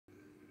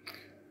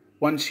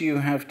Once you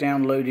have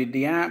downloaded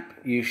the app,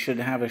 you should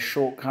have a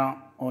shortcut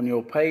on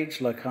your page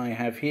like I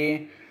have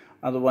here.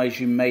 Otherwise,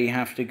 you may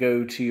have to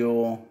go to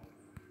your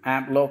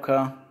app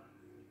locker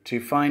to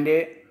find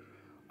it.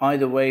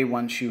 Either way,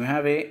 once you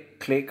have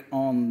it, click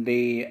on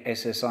the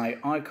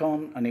SSI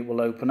icon and it will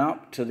open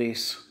up to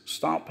this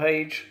start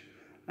page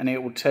and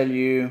it will tell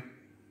you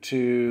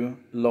to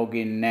log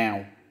in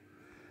now.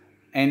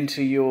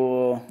 Enter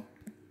your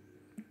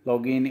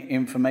login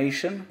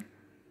information.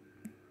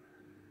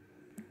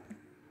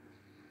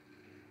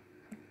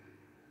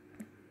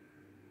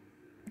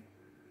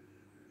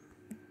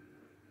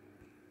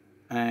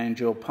 And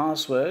your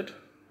password,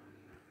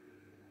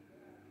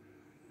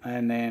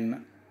 and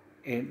then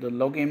hit the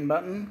login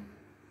button.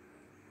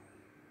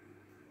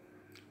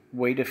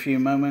 Wait a few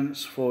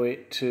moments for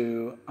it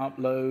to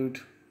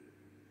upload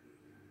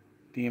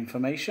the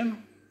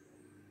information.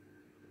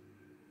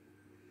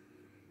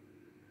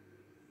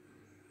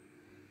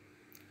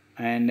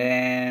 And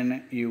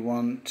then you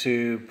want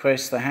to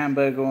press the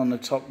hamburger on the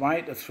top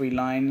right, the 3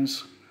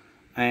 lines,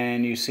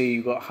 and you see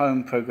you've got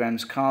home,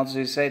 programs, cards,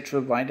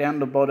 etc. Right down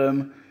the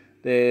bottom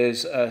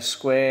there's a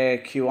square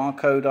QR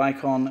code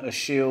icon, a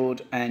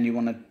shield, and you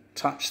want to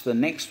touch the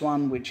next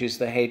one, which is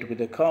the head with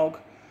a cog,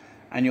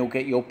 and you'll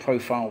get your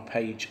profile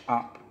page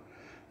up.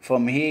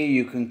 From here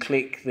you can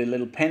click the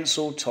little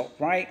pencil top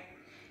right,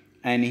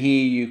 and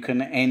here you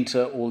can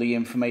enter all the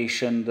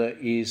information that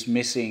is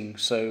missing.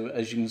 So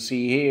as you can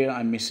see here,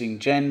 I'm missing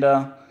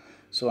gender,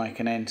 so I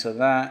can enter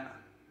that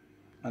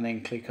and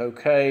then click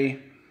OK,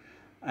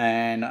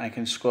 and I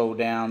can scroll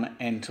down,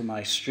 enter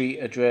my street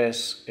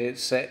address,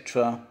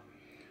 etc.,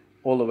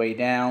 all the way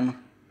down,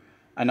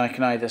 and I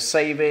can either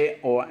save it,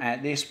 or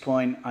at this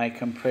point I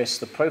can press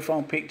the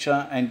profile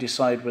picture and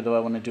decide whether I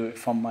want to do it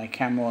from my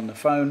camera on the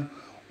phone,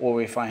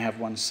 or if I have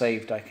one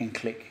saved I can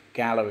click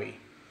gallery.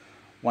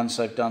 Once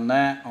I've done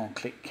that, I'll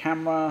click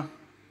camera.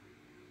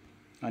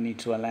 I need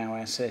to allow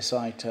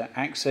SSI to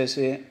access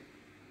it.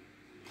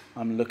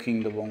 I'm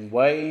looking the wrong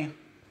way.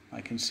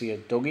 I can see a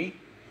doggy,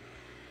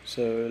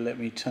 so let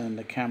me turn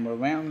the camera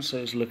around so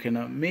it's looking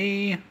at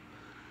me.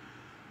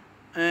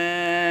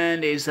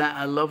 And is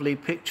that a lovely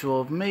picture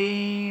of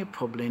me?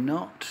 Probably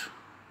not.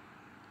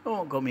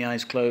 Oh, got my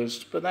eyes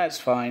closed, but that's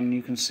fine.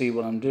 You can see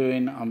what I'm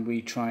doing. I'm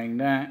retrying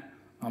that.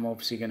 I'm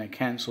obviously going to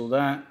cancel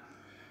that.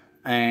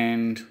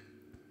 And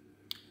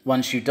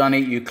once you've done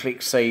it, you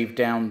click save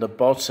down the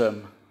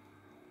bottom.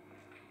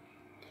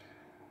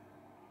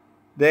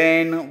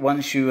 Then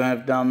once you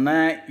have done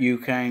that, you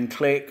can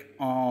click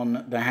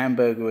on the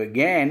hamburger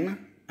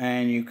again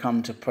and you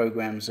come to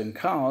programs and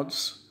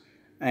cards.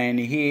 And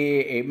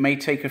here it may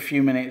take a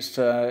few minutes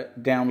to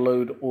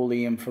download all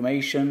the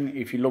information.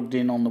 If you logged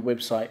in on the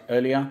website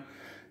earlier,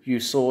 you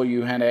saw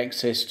you had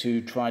access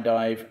to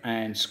TriDive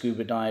and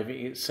Scuba Dive,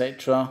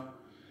 etc.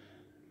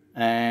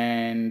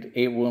 And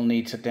it will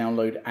need to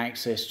download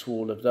access to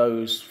all of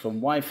those from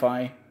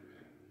Wi-Fi.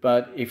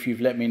 But if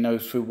you've let me know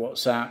through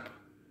WhatsApp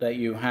that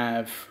you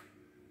have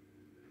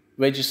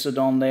registered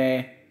on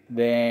there,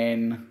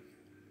 then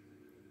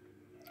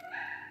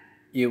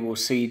you will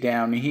see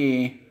down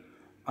here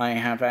I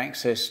have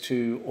access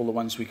to all the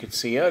ones we could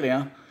see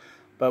earlier,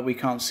 but we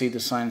can't see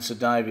the science of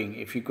diving.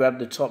 If you grab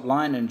the top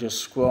line and just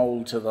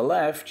scroll to the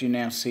left, you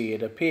now see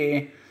it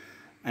appear,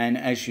 and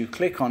as you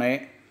click on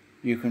it,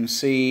 you can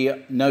see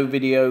no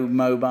video,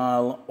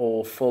 mobile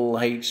or full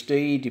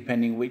HD,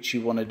 depending which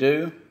you want to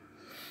do.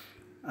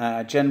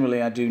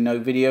 Generally I do no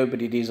video,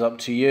 but it is up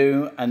to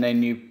you. And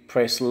then you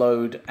press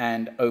load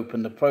and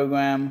open the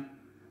program,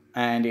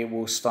 and it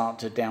will start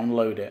to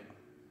download it.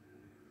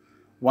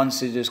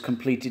 Once it is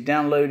completed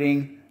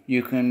downloading,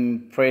 you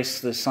can press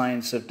the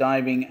science of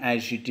diving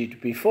as you did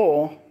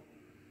before,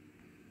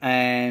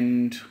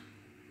 and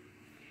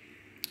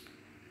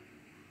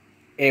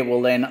it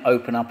will then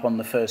open up on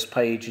the first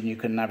page and you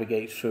can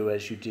navigate through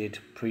as you did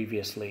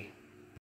previously.